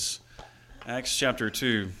Acts chapter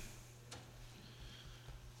 2.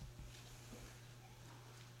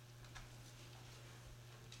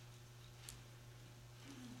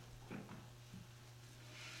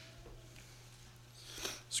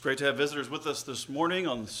 It's great to have visitors with us this morning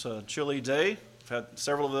on this chilly day. I've had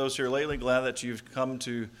several of those here lately. Glad that you've come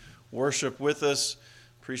to worship with us.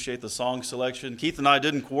 Appreciate the song selection. Keith and I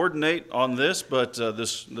didn't coordinate on this, but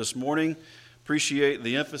this morning, appreciate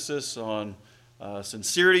the emphasis on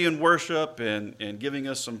sincerity in worship and giving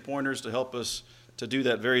us some pointers to help us to do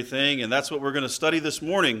that very thing. And that's what we're going to study this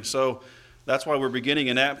morning. So that's why we're beginning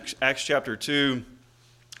in Acts chapter 2.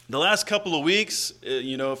 The last couple of weeks,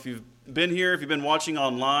 if you've been here, if you've been watching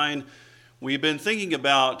online, we've been thinking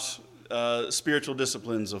about spiritual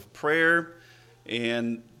disciplines of prayer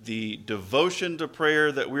and the devotion to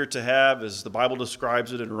prayer that we're to have as the Bible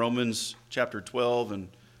describes it in Romans chapter 12 and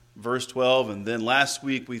verse 12. And then last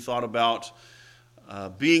week we thought about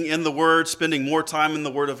being in the Word, spending more time in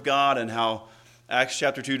the Word of God, and how Acts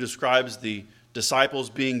chapter 2 describes the disciples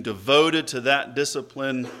being devoted to that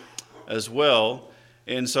discipline as well.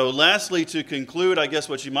 And so lastly, to conclude, I guess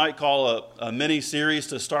what you might call a mini-series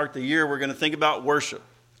to start the year, we're going to think about worship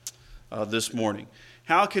this morning.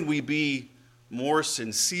 How can we be more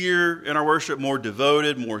sincere in our worship, more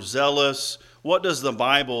devoted, more zealous? What does the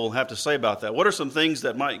Bible have to say about that? What are some things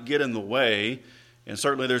that might get in the way? And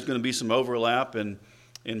certainly there's going to be some overlap in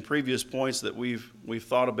previous points that we've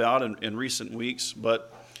thought about in recent weeks.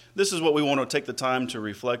 But this is what we want to take the time to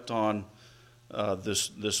reflect on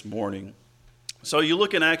this morning. So you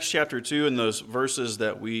look in Acts chapter 2 in those verses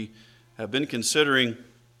that we have been considering.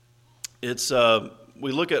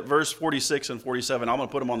 We look at verse 46 and 47. I'm going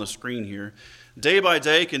to put them on the screen here. Day by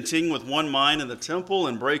day, continuing with one mind in the temple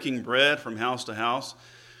and breaking bread from house to house.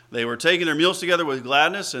 They were taking their meals together with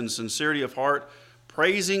gladness and sincerity of heart,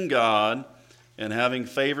 praising God and having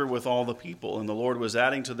favor with all the people. And the Lord was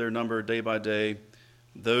adding to their number day by day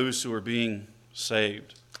those who were being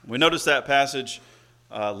saved. We noticed that passage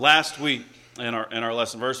last week in our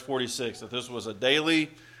lesson, verse 46, that this was a daily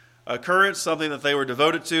occurrence, something that they were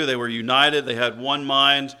devoted to. They were united. They had one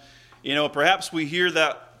mind. Perhaps we hear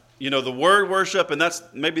that, the word worship, and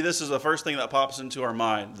maybe this is the first thing that pops into our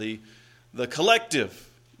mind, the collective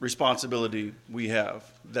responsibility we have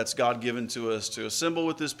that's God given to us to assemble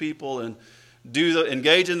with His people and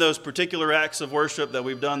engage in those particular acts of worship that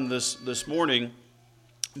we've done this morning.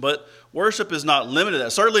 But worship is not limited.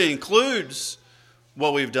 That certainly includes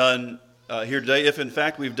what we've done here today, if in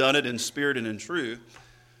fact we've done it in spirit and in truth.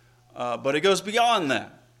 But it goes beyond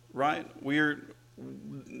that, right?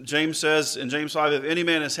 James says in James 5, if any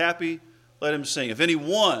man is happy, let him sing. If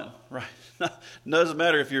anyone, right? Doesn't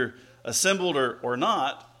matter if you're assembled or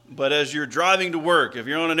not, but as you're driving to work, if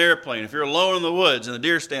you're on an airplane, if you're alone in the woods in the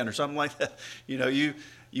deer stand or something like that,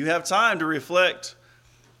 you have time to reflect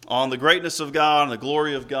on the greatness of God and the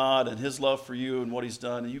glory of God and His love for you and what He's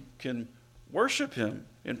done. And you can worship Him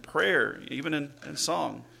in prayer, even in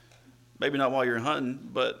song. Maybe not while you're hunting,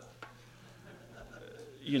 but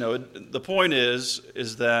the point is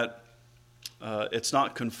that it's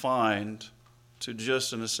not confined to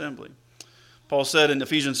just an assembly. Paul said in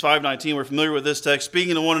Ephesians 5:19, we're familiar with this text,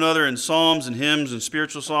 speaking to one another in psalms and hymns and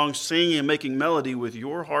spiritual songs, singing and making melody with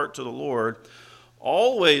your heart to the Lord,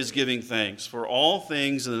 always giving thanks for all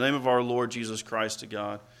things in the name of our Lord Jesus Christ to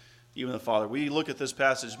God, even the Father. We look at this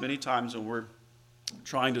passage many times when we're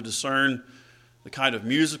trying to discern the kind of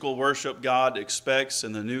musical worship God expects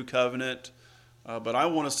in the new covenant. But I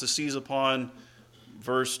want us to seize upon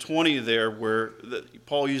verse 20 there where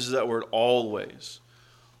Paul uses that word always.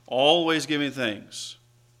 Always giving thanks.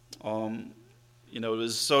 So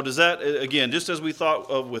does that, again, just as we thought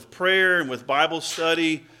of with prayer and with Bible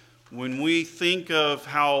study, when we think of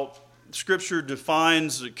how Scripture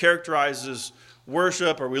characterizes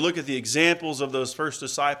worship, or we look at the examples of those first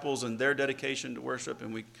disciples and their dedication to worship,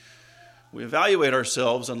 and we evaluate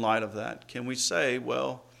ourselves in light of that, can we say,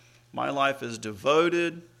 well, my life is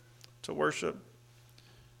devoted to worship?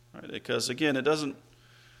 Right? Because again, it doesn't,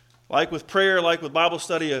 like with prayer, like with Bible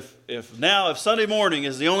study, if Sunday morning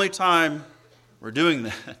is the only time we're doing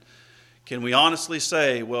that, can we honestly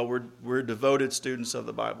say, well, we're devoted students of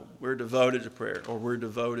the Bible, we're devoted to prayer, or we're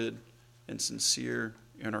devoted and sincere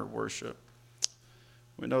in our worship?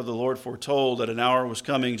 We know the Lord foretold that an hour was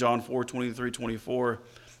coming, John 4:23-24.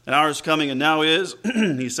 An hour is coming and now is,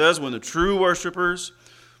 He says, when the true worshipers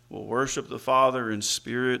will worship the Father in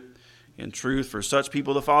spirit and truth. For such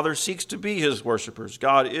people the Father seeks to be His worshipers.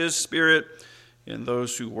 God is spirit, and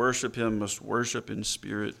those who worship Him must worship in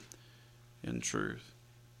spirit and truth.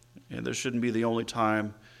 And this shouldn't be the only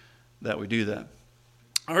time that we do that.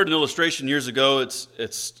 I heard an illustration years ago.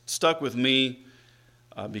 It's stuck with me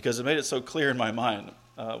because it made it so clear in my mind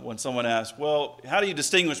when someone asked, well, how do you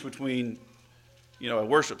distinguish between a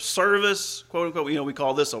worship service, quote unquote, we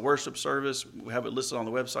call this a worship service. We have it listed on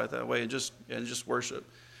the website that way, and just worship.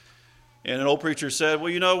 And an old preacher said,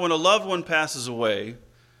 well, when a loved one passes away,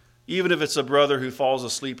 even if it's a brother who falls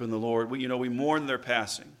asleep in the Lord, we mourn their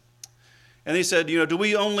passing. And he said, do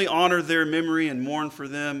we only honor their memory and mourn for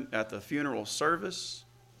them at the funeral service?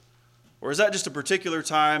 Or is that just a particular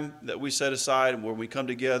time that we set aside where we come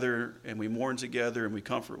together and we mourn together and we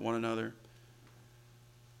comfort one another?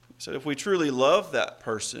 He said, if we truly love that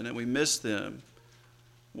person and we miss them,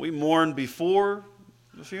 we mourn before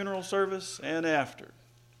the funeral service and after.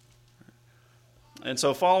 And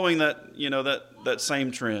so following that, that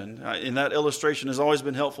same trend, and that illustration has always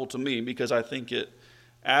been helpful to me because I think it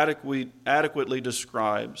adequately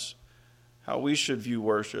describes how we should view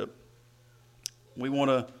worship. We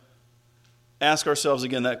want to ask ourselves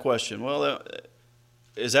again that question. Well,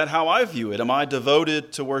 is that how I view it? Am I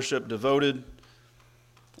devoted to worship, devoted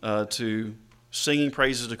to singing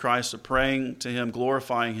praises to Christ, to praying to Him,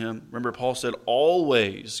 glorifying Him? Remember, Paul said,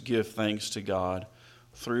 always give thanks to God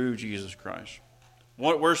through Jesus Christ.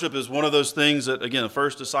 Worship is one of those things that, again, the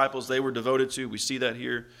first disciples, they were devoted to. We see that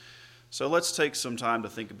here. So let's take some time to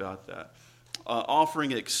think about that.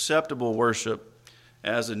 Offering acceptable worship,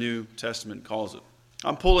 as the New Testament calls it.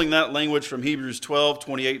 I'm pulling that language from Hebrews 12,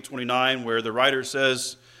 28, 29, where the writer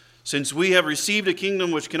says, since we have received a kingdom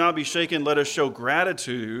which cannot be shaken, let us show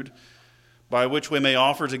gratitude by which we may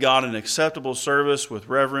offer to God an acceptable service with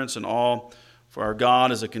reverence and awe, for our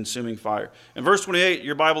God is a consuming fire. In verse 28,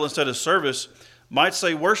 your Bible, instead of service, might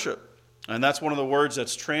say worship. And that's one of the words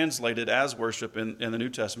that's translated as worship in the New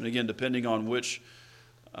Testament, again, depending on which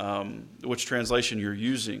translation you're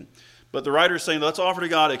using. But the writer is saying, let's offer to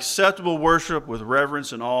God acceptable worship with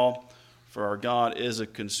reverence and awe, for our God is a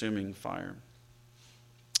consuming fire.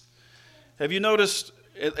 Have you noticed,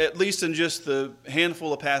 at least in just the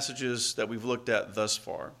handful of passages that we've looked at thus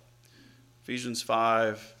far, Ephesians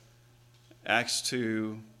 5, Acts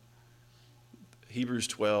 2, Hebrews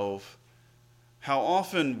 12, how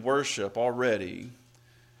often worship already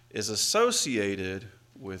is associated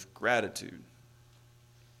with gratitude?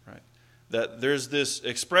 Right? That there's this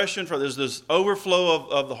expression, there's this overflow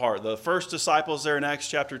of the heart. The first disciples there in Acts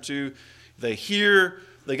chapter 2, they hear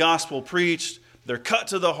the gospel preached, they're cut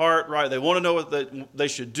to the heart, right? They want to know what they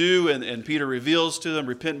should do, and Peter reveals to them,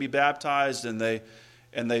 repent and be baptized, and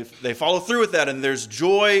they follow through with that, and there's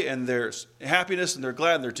joy, and there's happiness, and they're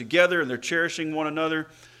glad, and they're together, and they're cherishing one another.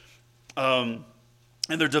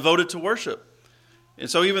 And they're devoted to worship. And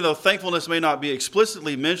so even though thankfulness may not be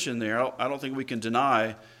explicitly mentioned there, I don't think we can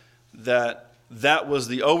deny that was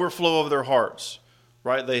the overflow of their hearts,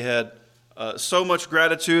 right? They had so much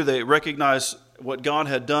gratitude. They recognized what God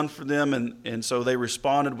had done for them, and so they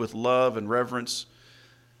responded with love and reverence.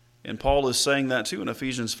 And Paul is saying that too in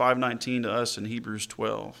Ephesians 5:19 to us in Hebrews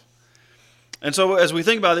 12. And so as we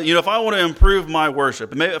think about it, if I want to improve my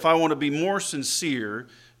worship, maybe if I want to be more sincere,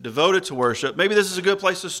 devoted to worship, maybe this is a good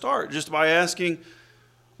place to start, just by asking,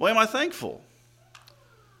 well, am I thankful?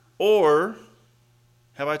 Or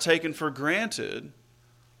have I taken for granted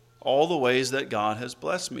all the ways that God has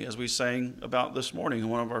blessed me, as we sang about this morning in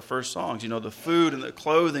one of our first songs? The food and the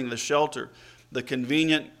clothing, the shelter, the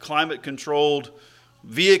convenient climate-controlled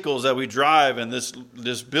vehicles that we drive, and this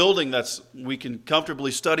building we can comfortably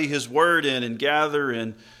study His Word in and gather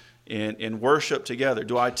in and worship together.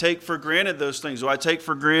 Do I take for granted those things? Do I take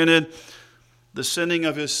for granted the sending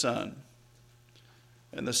of His Son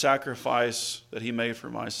and the sacrifice that He made for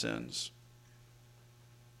my sins?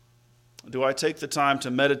 Do I take the time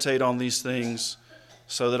to meditate on these things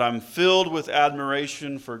so that I'm filled with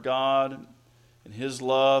admiration for God and His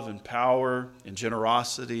love and power and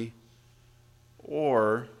generosity?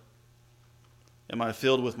 Or am I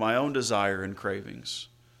filled with my own desire and cravings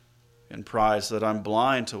and pride so that I'm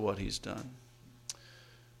blind to what He's done?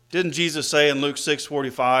 Didn't Jesus say in Luke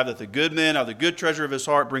 6:45 that the good man out of the good treasure of his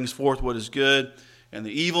heart brings forth what is good, and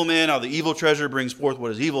the evil man out of the evil treasure brings forth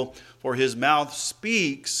what is evil? For his mouth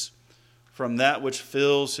speaks from that which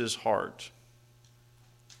fills his heart.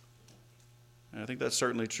 And I think that's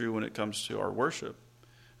certainly true when it comes to our worship.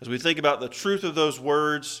 As we think about the truth of those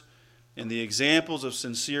words and the examples of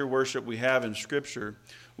sincere worship we have in Scripture,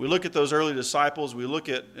 we look at those early disciples, we look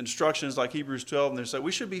at instructions like Hebrews 12, and they say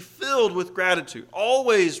we should be filled with gratitude,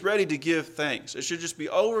 always ready to give thanks. It should just be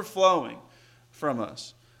overflowing from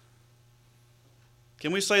us.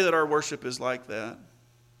 Can we say that our worship is like that?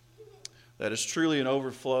 That it's truly an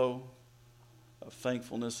overflow of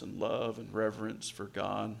thankfulness and love and reverence for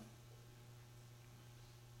God?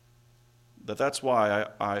 that's why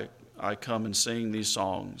I come and sing these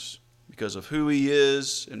songs, because of who he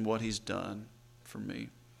is and what he's done for me?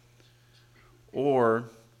 Or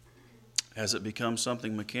has it become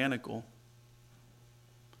something mechanical?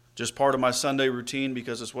 Just part of my Sunday routine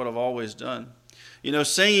because it's what I've always done. You know,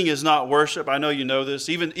 singing is not worship. I know you know this.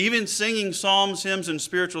 Even singing psalms, hymns, and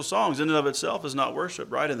spiritual songs in and of itself is not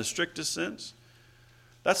worship, right? In the strictest sense.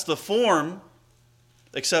 That's the form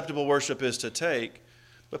acceptable worship is to take.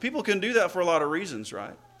 But people can do that for a lot of reasons,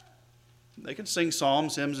 right? They can sing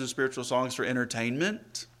psalms, hymns, and spiritual songs for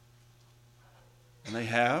entertainment. And they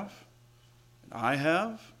have. And I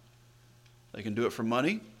have. They can do it for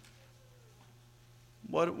money.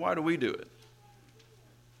 Why do we do it?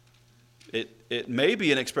 It may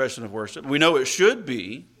be an expression of worship. We know it should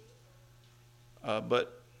be.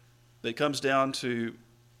 But it comes down to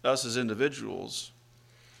us as individuals.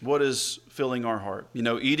 What is filling our heart? You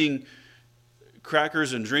know, eating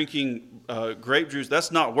crackers and drinking grape juice,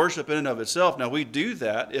 that's not worship in and of itself. Now, we do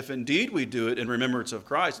that. If indeed we do it in remembrance of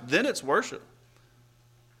Christ, then it's worship.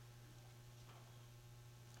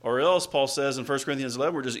 Or else, Paul says in 1 Corinthians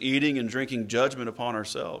 11, we're just eating and drinking judgment upon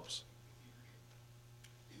ourselves.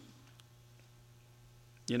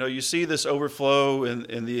 You know, you see this overflow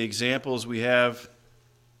in the examples we have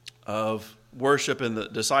of worship in the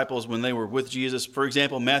disciples when they were with Jesus. For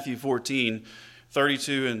example, Matthew 14,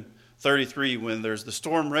 32 and 33, when there's the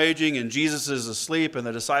storm raging and Jesus is asleep and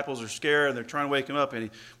the disciples are scared and they're trying to wake him up. And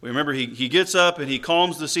we remember he gets up and he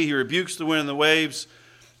calms the sea. He rebukes the wind and the waves.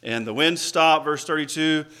 And the wind stopped, verse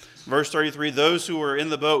 32. Verse 33, those who were in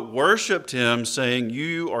the boat worshiped him, saying,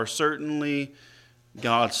 "You are certainly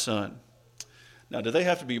God's Son." Now, do they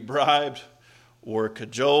have to be bribed or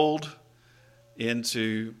cajoled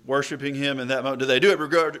into worshiping him in that moment? Do they do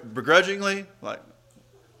it begrudgingly? Like,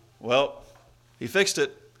 well, he fixed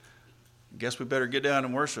it. Guess we better get down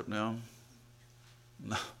and worship now.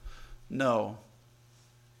 No.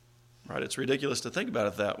 Right? It's ridiculous to think about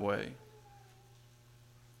it that way.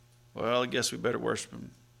 Well, I guess we better worship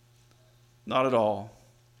him. Not at all.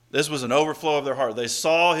 This was an overflow of their heart. They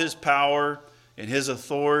saw his power and his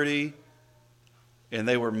authority, and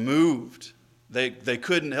they were moved. They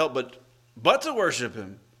couldn't help but to worship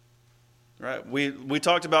him. Right? We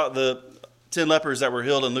talked about the 10 lepers that were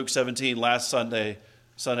healed in Luke 17 last Sunday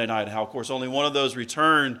night, and how, of course, only one of those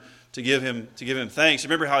returned to give him thanks.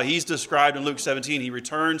 Remember how he's described in Luke 17. He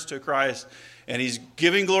returns to Christ, and he's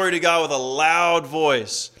giving glory to God with a loud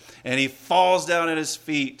voice. And he falls down at his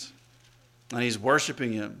feet, and he's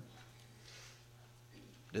worshiping him.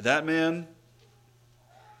 Did that man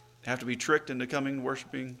have to be tricked into coming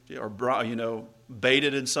worshiping, or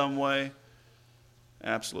baited in some way?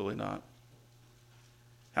 Absolutely not.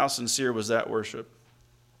 How sincere was that worship?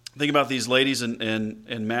 Think about these ladies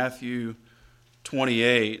in Matthew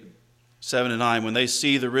 28, 7 and 9. When they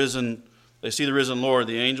see the risen Lord,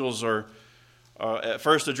 the angels are at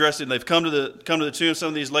first addressing. They've come to the tomb. Some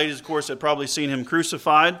of these ladies, of course, had probably seen him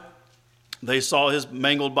crucified. They saw his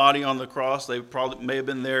mangled body on the cross. They probably may have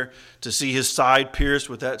been there to see his side pierced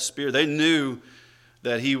with that spear. They knew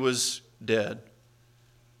that he was dead.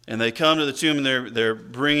 And they come to the tomb, and they're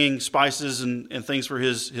bringing spices and things for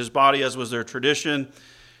his body, as was their tradition.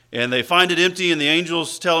 And they find it empty, and the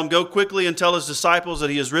angels tell him, "Go quickly and tell his disciples that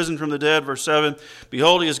he has risen from the dead." Verse 7,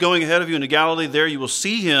 "Behold, he is going ahead of you into Galilee. There you will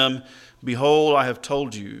see him. Behold, I have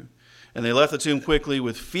told you." And they left the tomb quickly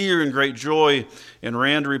with fear and great joy and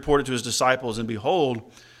ran to report it to his disciples. And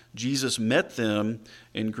behold, Jesus met them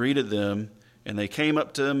and greeted them. And they came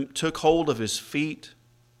up to him, took hold of his feet,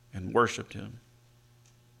 and worshiped him.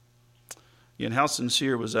 And how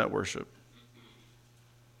sincere was that worship?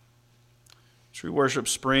 True worship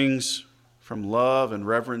springs from love and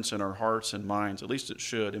reverence in our hearts and minds. At least it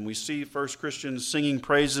should. And we see first Christians singing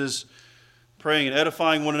praises, praying and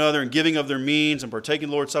edifying one another, and giving of their means, and partaking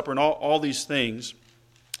the Lord's Supper, and all these things.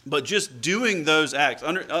 But just doing those acts,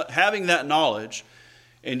 having that knowledge,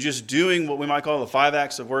 and just doing what we might call the 5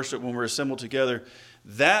 acts of worship when we're assembled together,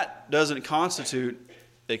 that doesn't constitute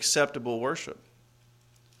acceptable worship.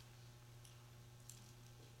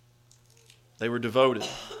 They were devoted.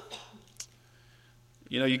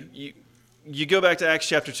 You know, you go back to Acts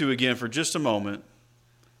chapter 2 again for just a moment,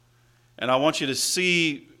 and I want you to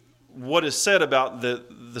see what is said about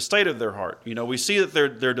the state of their heart. You know, we see that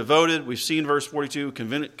they're devoted. We've seen verse 42,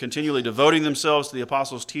 continually devoting themselves to the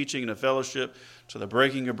apostles' teaching and to fellowship, to the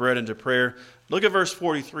breaking of bread and to prayer. Look at verse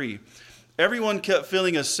 43. Everyone kept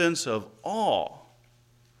feeling a sense of awe.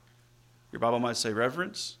 Your Bible might say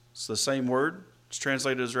reverence. It's the same word. It's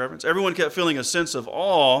translated as reverence. Everyone kept feeling a sense of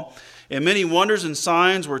awe, and many wonders and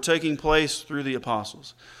signs were taking place through the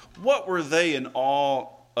apostles. What were they in awe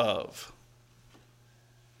of?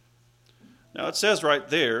 Now it says right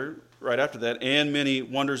there, right after that, and many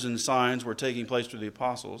wonders and signs were taking place through the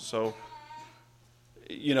apostles. So,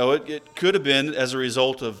 it could have been as a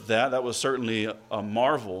result of that. That was certainly a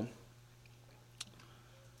marvel.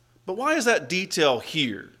 But why is that detail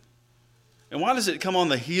here? And why does it come on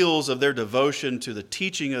the heels of their devotion to the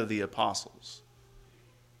teaching of the apostles?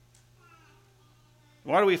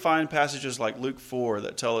 Why do we find passages like Luke 4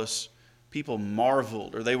 that tell us people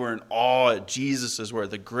marveled or they were in awe at Jesus'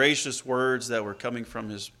 word, the gracious words that were coming from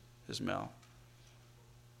his mouth?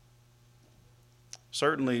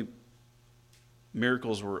 Certainly,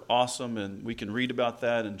 miracles were awesome, and we can read about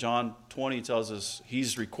that. And John 20 tells us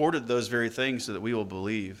he's recorded those very things so that we will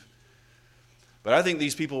believe. But I think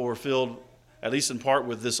these people were filled, at least in part,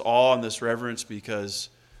 with this awe and this reverence because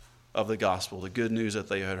of the gospel, the good news that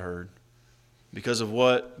they had heard, because of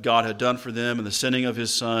what God had done for them and the sending of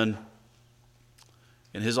his Son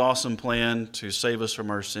and his awesome plan to save us from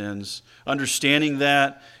our sins. Understanding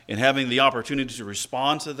that and having the opportunity to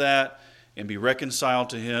respond to that and be reconciled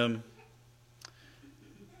to him.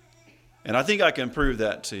 And I think I can prove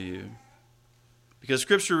that to you, because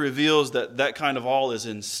Scripture reveals that kind of awe is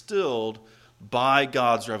instilled by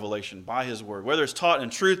God's revelation, by his word. Whether it's taught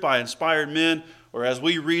in truth by inspired men, or as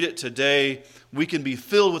we read it today, we can be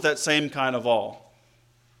filled with that same kind of awe.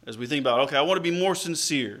 As we think about, okay, I want to be more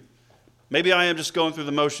sincere. Maybe I am just going through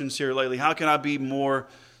the motions here lately. How can I be more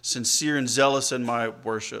sincere and zealous in my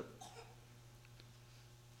worship?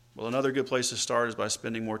 Well, another good place to start is by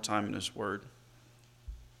spending more time in his word.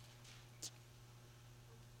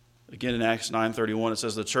 Again, in Acts 9:31, it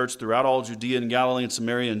says, the church throughout all Judea and Galilee and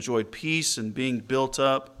Samaria enjoyed peace and being built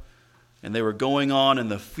up, and they were going on in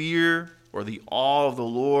the fear or the awe of the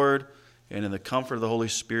Lord, and in the comfort of the Holy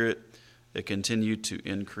Spirit, it continued to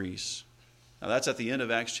increase. Now that's at the end of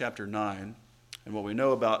Acts chapter 9, and what we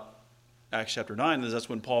know about Acts chapter 9 is that's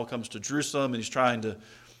when Paul comes to Jerusalem, and he's trying to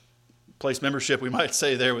place membership, we might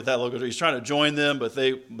say there with that logo. He's trying to join them, but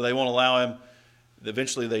they won't allow him.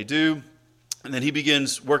 Eventually they do. And then he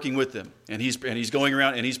begins working with them, and he's going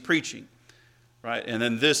around and he's preaching, right? And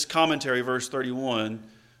then this commentary, verse 31,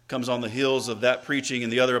 comes on the heels of that preaching,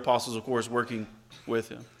 and the other apostles, of course, working with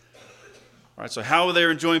him. All right, so how are they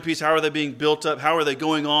enjoying peace? How are they being built up? How are they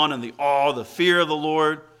going on in the awe, the fear of the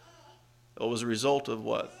Lord? It was a result of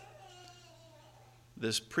what?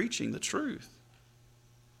 This preaching the truth.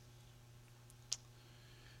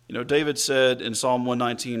 David said in Psalm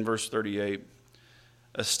 119, verse 38,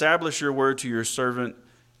 establish your word to your servant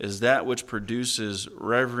as that which produces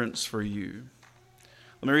reverence for you.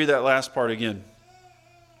 Let me read that last part again.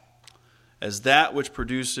 As that which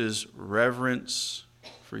produces reverence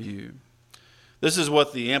for you. This is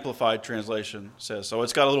what the Amplified translation says. So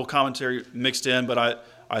it's got a little commentary mixed in, but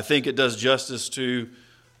I think it does justice to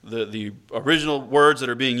the original words that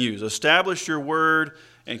are being used. Establish your word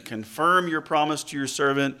and confirm your promise to your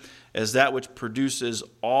servant as that which produces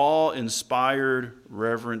awe-inspired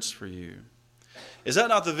reverence for you. Is that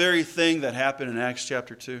not the very thing that happened in Acts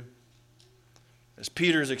chapter 2? As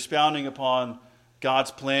Peter is expounding upon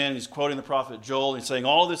God's plan, he's quoting the prophet Joel, and he's saying,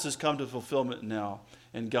 all this has come to fulfillment now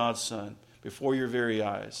in God's Son, before your very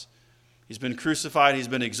eyes. He's been crucified, he's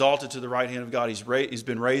been exalted to the right hand of God, he's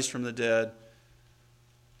been raised from the dead.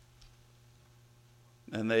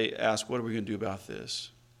 And they ask, what are we going to do about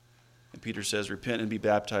this? And Peter says, repent and be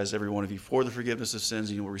baptized, every one of you, for the forgiveness of sins,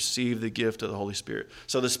 and you will receive the gift of the Holy Spirit.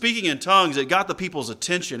 So the speaking in tongues, it got the people's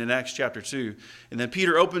attention in Acts chapter 2. And then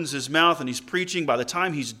Peter opens his mouth and he's preaching. By the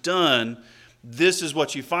time he's done, this is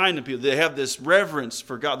what you find in people. They have this reverence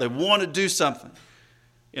for God. They want to do something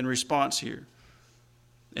in response here.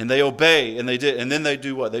 And they obey, and they did. And then they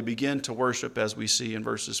do what? They begin to worship, as we see in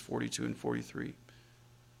verses 42 and 43.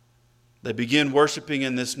 They begin worshiping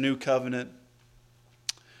in this new covenant.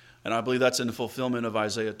 And I believe that's in the fulfillment of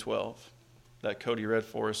Isaiah 12 that Cody read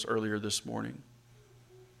for us earlier this morning.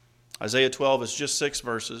 Isaiah 12 is just 6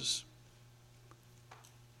 verses.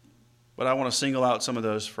 But I want to single out some of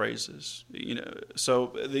those phrases.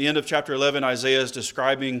 So at the end of chapter 11, Isaiah is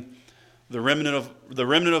describing the remnant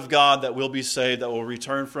of God that will be saved, that will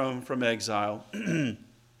return from exile.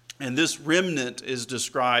 And this remnant is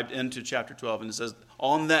described into chapter 12. And it says,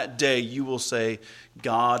 on that day you will say,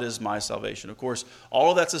 God is my salvation. Of course,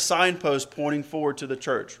 all of that's a signpost pointing forward to the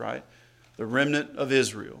church, right? The remnant of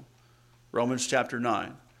Israel. Romans chapter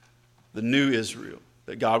 9. The new Israel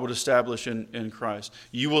that God would establish in Christ.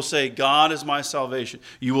 You will say, God is my salvation.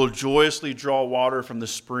 You will joyously draw water from the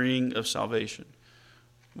spring of salvation.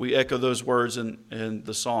 We echo those words in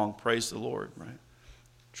the song, Praise the Lord, right?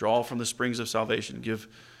 Draw from the springs of salvation. Give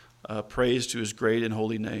praise to his great and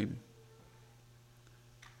holy name.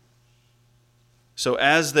 So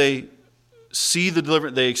as they see the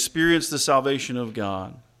deliverance, they experience the salvation of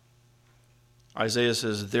God. Isaiah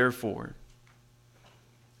says, therefore,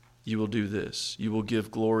 you will do this. You will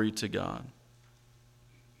give glory to God.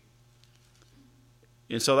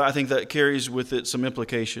 And so I think that carries with it some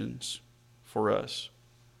implications for us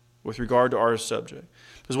with regard to our subject.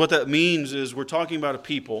 Because what that means is we're talking about a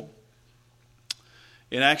people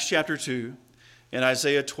in Acts chapter 2 and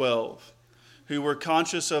Isaiah 12 who were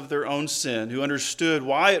conscious of their own sin, who understood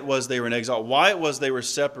why it was they were in exile, why it was they were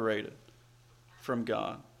separated from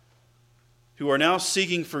God, who are now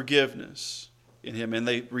seeking forgiveness in Him, and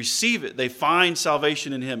they receive it. They find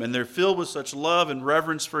salvation in Him, and they're filled with such love and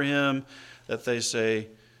reverence for Him that they say,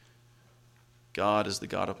 God is the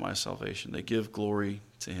God of my salvation. They give glory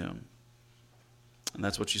to Him. And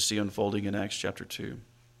that's what you see unfolding in Acts chapter 2.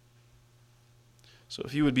 So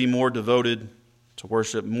if you would be more devoted to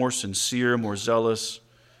worship, more sincere, more zealous,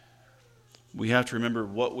 we have to remember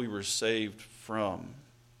what we were saved from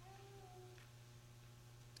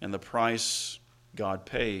and the price God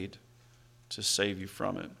paid to save you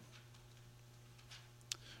from it.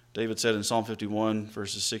 David said in Psalm 51,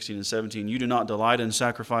 verses 16 and 17, you do not delight in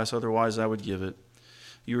sacrifice, otherwise I would give it.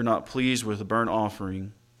 You are not pleased with a burnt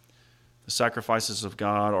offering. The sacrifices of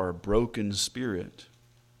God are a broken spirit.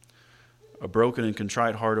 A broken and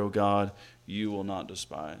contrite heart, O God, you will not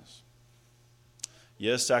despise.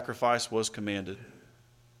 Yes, sacrifice was commanded.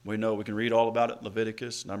 We know, we can read all about it,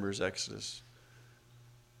 Leviticus, Numbers, Exodus.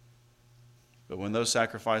 But when those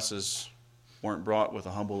sacrifices weren't brought with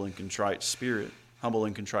a humble and contrite spirit, humble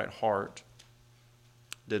and contrite heart,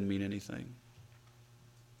 didn't mean anything.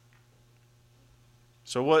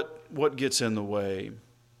 So what gets in the way?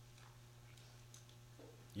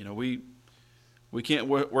 You know, we can't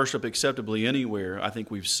worship acceptably anywhere, I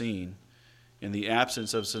think we've seen, in the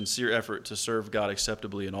absence of sincere effort to serve God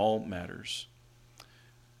acceptably in all matters.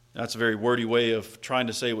 That's a very wordy way of trying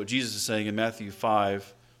to say what Jesus is saying in Matthew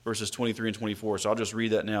 5, verses 23 and 24. So I'll just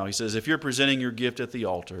read that now. He says, if you're presenting your gift at the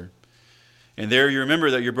altar, and there you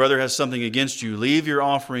remember that your brother has something against you, leave your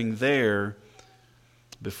offering there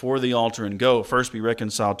before the altar and go. First be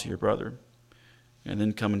reconciled to your brother, and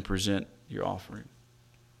then come and present your offering.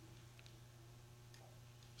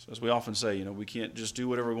 So as we often say, you know, we can't just do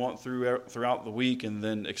whatever we want throughout the week and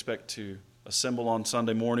then expect to assemble on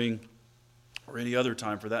Sunday morning or any other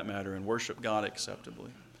time for that matter and worship God acceptably.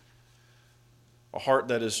 A heart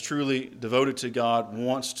that is truly devoted to God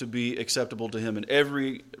wants to be acceptable to Him in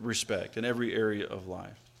every respect, in every area of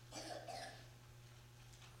life.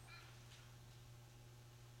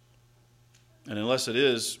 And unless it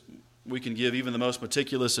is, we can give even the most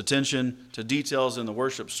meticulous attention to details in the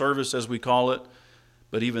worship service, as we call it,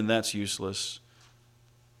 but even that's useless.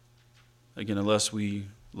 Again, unless we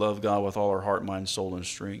love God with all our heart, mind, soul, and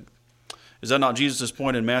strength. Is that not Jesus'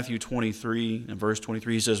 point in Matthew 23 and verse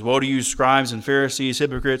 23? He says, woe to you, scribes and Pharisees,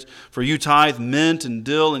 hypocrites, for you tithe mint and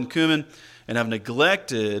dill and cumin and have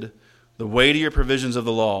neglected the weightier provisions of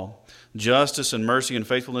the law, justice and mercy and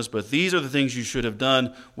faithfulness, but these are the things you should have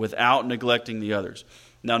done without neglecting the others.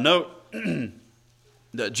 Now note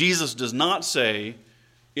that Jesus does not say,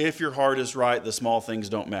 if your heart is right, the small things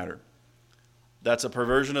don't matter. That's a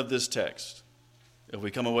perversion of this text, if we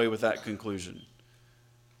come away with that conclusion.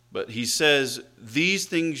 But he says, these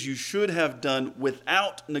things you should have done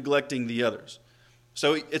without neglecting the others.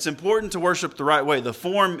 So it's important to worship the right way. The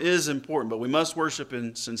form is important, but we must worship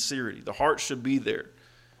in sincerity. The heart should be there.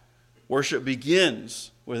 Worship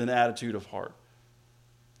begins with an attitude of heart.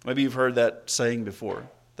 Maybe you've heard that saying before,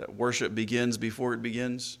 that worship begins before it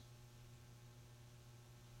begins.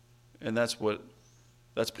 And that's what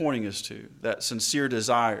that's pointing us to, that sincere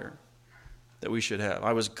desire that we should have.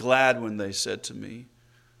 I was glad when they said to me,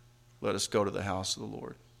 let us go to the house of the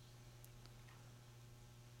Lord.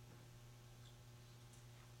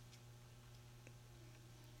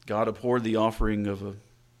 God abhorred the offering of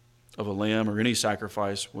a lamb or any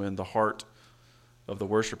sacrifice when the heart of the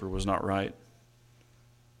worshiper was not right.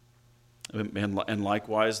 And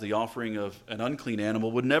likewise, the offering of an unclean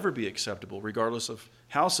animal would never be acceptable, regardless of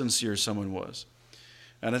how sincere someone was.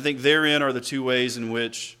 And I think therein are the two ways in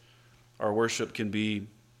which our worship can be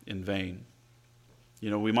in vain. You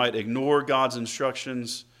know, we might ignore God's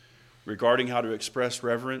instructions regarding how to express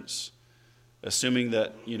reverence, assuming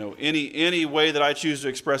that, you know, any way that I choose to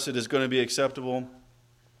express it is going to be acceptable,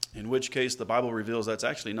 in which case the Bible reveals that's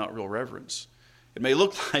actually not real reverence. It may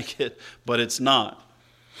look like it, but it's not.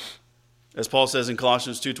 As Paul says in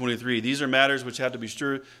Colossians 2:23, these are matters which have to be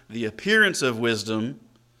sure the appearance of wisdom,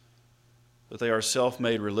 but they are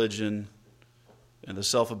self-made religion and the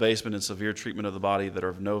self-abasement and severe treatment of the body that are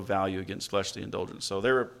of no value against fleshly indulgence. So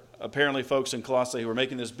there are apparently folks in Colossae who were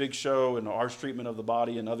making this big show and harsh treatment of the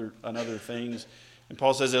body and other things. And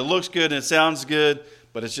Paul says it looks good and it sounds good,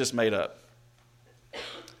 but it's just made up.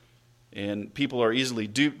 And people are easily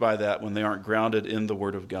duped by that when they aren't grounded in the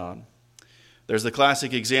Word of God. There's the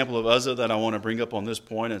classic example of Uzzah that I want to bring up on this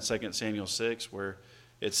point in 2 Samuel 6, where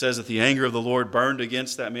it says that the anger of the Lord burned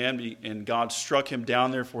against that man, and God struck him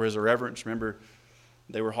down there for his irreverence. Remember,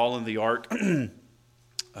 they were hauling the ark via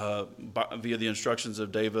the instructions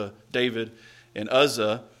of David and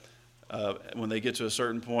Uzzah. When they get to a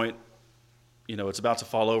certain point, it's about to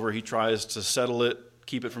fall over. He tries to settle it,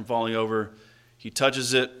 keep it from falling over. He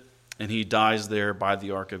touches it, and he dies there by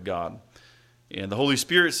the ark of God. And the Holy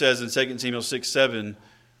Spirit says in 2 Samuel 6:7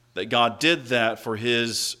 that God did that for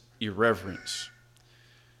his irreverence.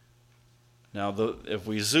 Now, if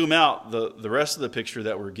we zoom out, the rest of the picture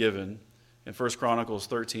that we're given in 1 Chronicles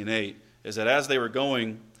 13:8 is that as they were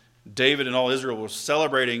going, David and all Israel were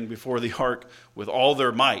celebrating before the ark with all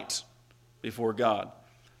their might before God,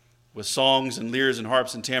 with songs and lyres and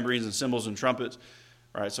harps and tambourines and cymbals and trumpets.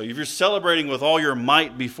 All right, so if you're celebrating with all your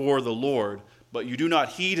might before the Lord, but you do not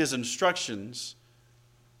heed his instructions,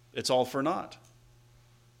 it's all for naught.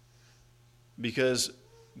 Because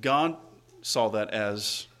God saw that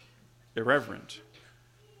as irreverent.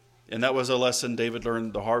 And that was a lesson David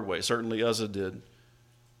learned the hard way. Certainly Uzzah did.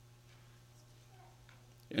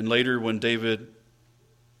 And later when David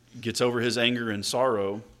gets over his anger and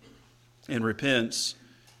sorrow and repents,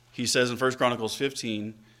 he says in 1 Chronicles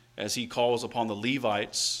 15, as he calls upon the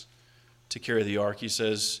Levites to carry the ark, he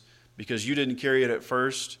says, because you didn't carry it at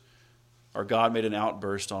first, our God made an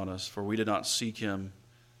outburst on us, for we did not seek him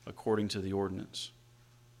according to the ordinance.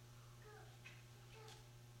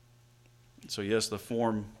 So yes, the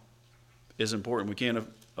form is important. We can't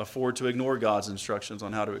afford to ignore God's instructions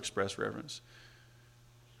on how to express reverence.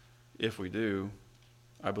 If we do,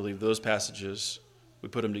 I believe those passages, we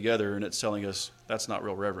put them together and it's telling us that's not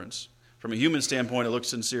real reverence. From a human standpoint, it looks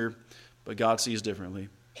sincere, but God sees differently.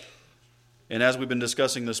 And as we've been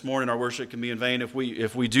discussing this morning, our worship can be in vain if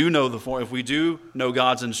we do know the form, if we do know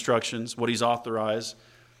God's instructions, what he's authorized,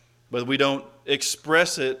 but we don't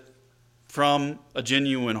express it from a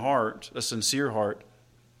genuine heart, a sincere heart,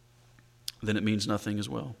 then it means nothing as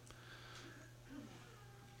well.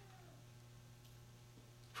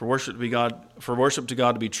 For worship to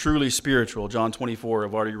God to be truly spiritual, John 24,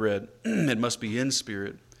 I've already read, it must be in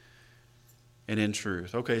spirit and in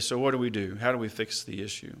truth. Okay, so what do we do? How do we fix the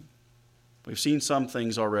issue? We've seen some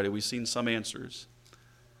things already. We've seen some answers.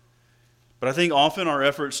 But I think often our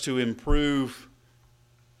efforts to improve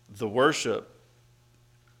the worship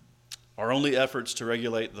are only efforts to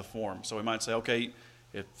regulate the form. So we might say, okay,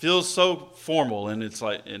 it feels so formal and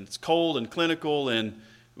it's cold and clinical and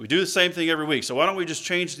we do the same thing every week. So why don't we just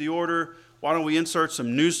change the order? Why don't we insert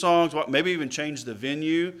some new songs? Maybe even change the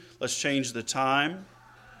venue. Let's change the time.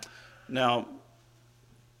 Now,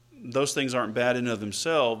 those things aren't bad in and of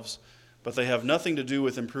themselves, but they have nothing to do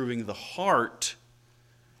with improving the heart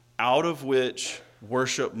out of which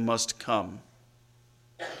worship must come.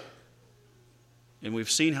 And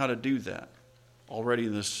we've seen how to do that already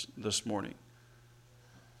this morning.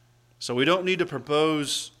 So we don't need to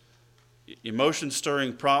propose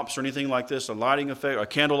emotion-stirring props or anything like this, a lighting effect, a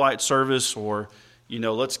candlelight service, or,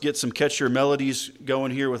 let's get some catchier melodies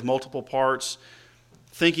going here with multiple parts,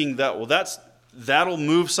 thinking that, that'll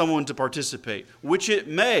move someone to participate, which it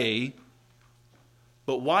may,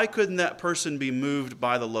 but why couldn't that person be moved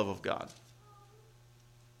by the love of God?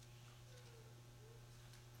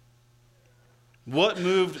 What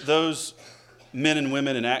moved those men and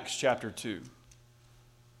women in Acts chapter 2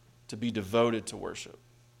 to be devoted to worship?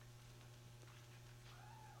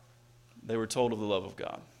 They were told of the love of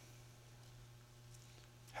God.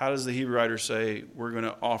 How does the Hebrew writer say we're going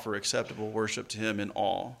to offer acceptable worship to him in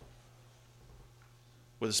awe?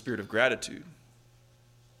 With a spirit of gratitude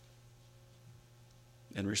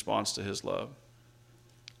in response to his love.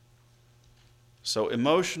 So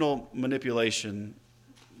emotional manipulation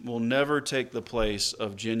will never take the place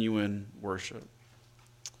of genuine worship.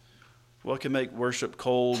 What can make worship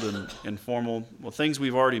cold and informal? Well, things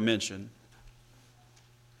we've already mentioned.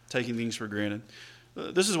 Taking things for granted.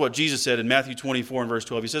 This is what Jesus said in Matthew 24 and verse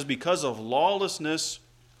 12. He says, because lawlessness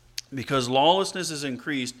is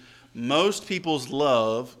increased, most people's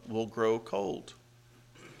love will grow cold.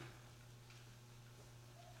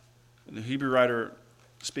 And the Hebrew writer,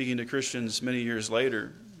 speaking to Christians many years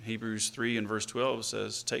later, Hebrews 3 and verse 12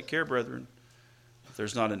 says, take care, brethren, if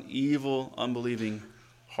there's not an evil, unbelieving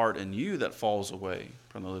heart in you that falls away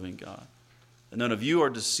from the living God. And none of you are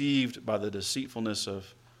hardened by the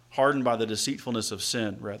deceitfulness of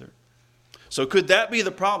sin, rather. So could that be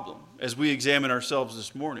the problem as we examine ourselves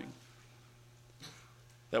this morning?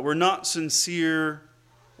 That we're not sincere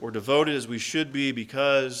or devoted as we should be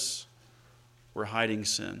because we're hiding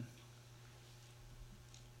sin.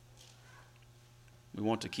 We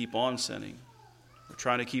want to keep on sinning. We're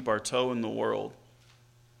trying to keep our toe in the world.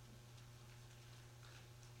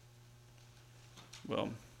 Well,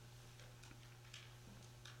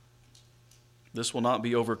 this will not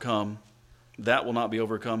be overcome. That will not be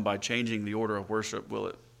overcome by changing the order of worship, will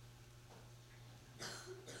it?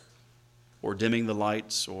 Or dimming the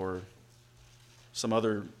lights or some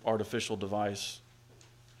other artificial device.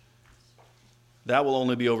 That will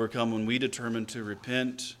only be overcome when we determine to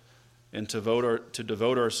repent and to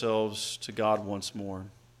devote ourselves to God once more.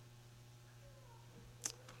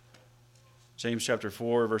 James chapter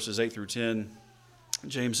 4, verses 8 through 10.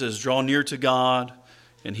 James says, "Draw near to God,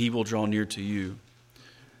 and he will draw near to you."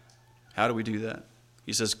 How do we do that?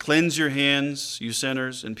 He says, "Cleanse your hands, you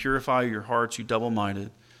sinners, and purify your hearts, you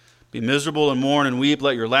double-minded. Be miserable and mourn and weep.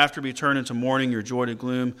 Let your laughter be turned into mourning, your joy to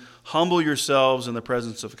gloom. Humble yourselves in the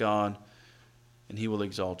presence of God, and he will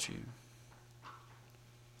exalt you."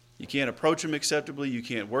 You can't approach him acceptably. You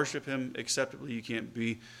can't worship him acceptably. You can't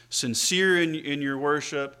be sincere in your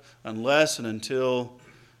worship unless and until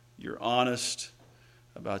you're honest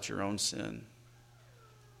about your own sin.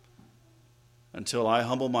 Until I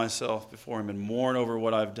humble myself before him and mourn over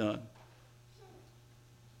what I've done.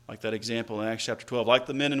 Like that example in Acts chapter 12. Like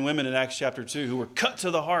the men and women in Acts chapter 2 who were cut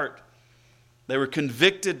to the heart. They were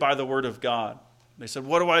convicted by the word of God. They said,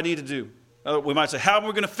 what do I need to do? We might say, how are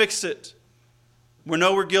we going to fix it? We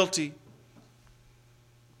know we're guilty.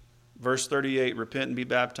 Verse 38, repent and be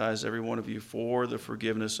baptized, every one of you, for the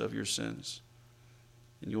forgiveness of your sins.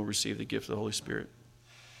 And you will receive the gift of the Holy Spirit.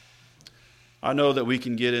 I know that we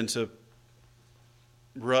can get into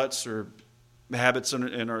ruts or habits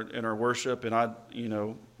in our worship, and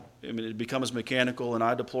it becomes mechanical, and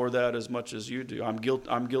I deplore that as much as you do. I'm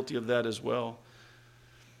guilty of that as well.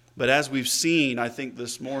 But as we've seen, I think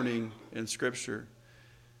this morning in Scripture,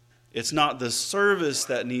 it's not the service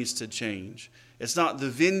that needs to change. It's not the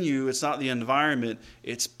venue. It's not the environment.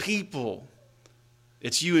 It's people.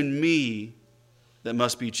 It's you and me that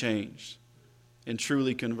must be changed and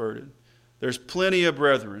truly converted. There's plenty of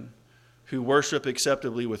brethren who worship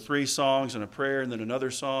acceptably with 3 songs and a prayer and then another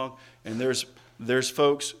song. And there's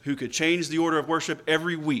folks who could change the order of worship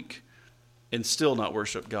every week and still not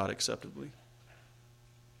worship God acceptably.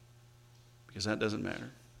 Because that doesn't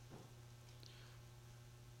matter.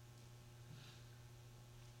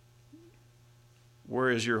 Where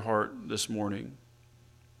is your heart this morning?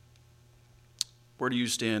 Where do you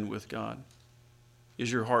stand with God? Is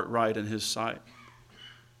your heart right in his sight?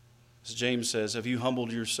 As James says, have you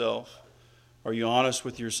humbled yourself? Are you honest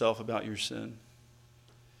with yourself about your sin?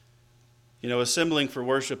 Assembling for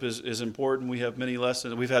worship is important. We have many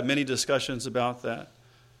lessons. We've had many discussions about that.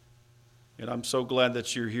 And I'm so glad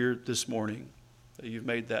that you're here this morning, that you've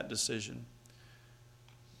made that decision.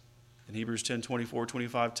 And Hebrews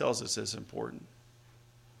 10:24-25 tells us it's important.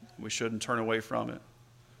 We shouldn't turn away from it.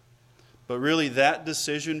 But really, that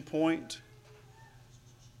decision point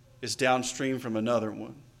is downstream from another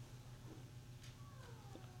one.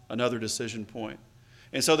 Another decision point.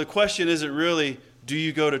 And so the question isn't really, do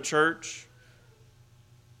you go to church?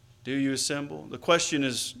 Do you assemble? The question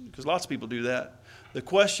is, because lots of people do that, the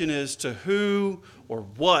question is, to who or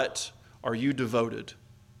what are you devoted?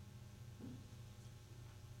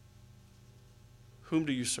 Whom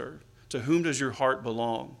do you serve? To whom does your heart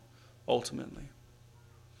belong ultimately?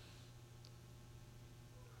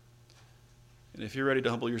 And if you're ready to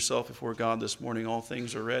humble yourself before God this morning, all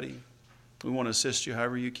things are ready. We want to assist you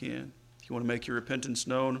however you can. If you want to make your repentance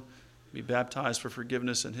known, be baptized for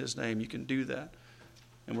forgiveness in his name, you can do that.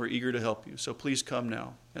 And we're eager to help you. So please come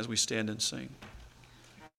now as we stand and sing.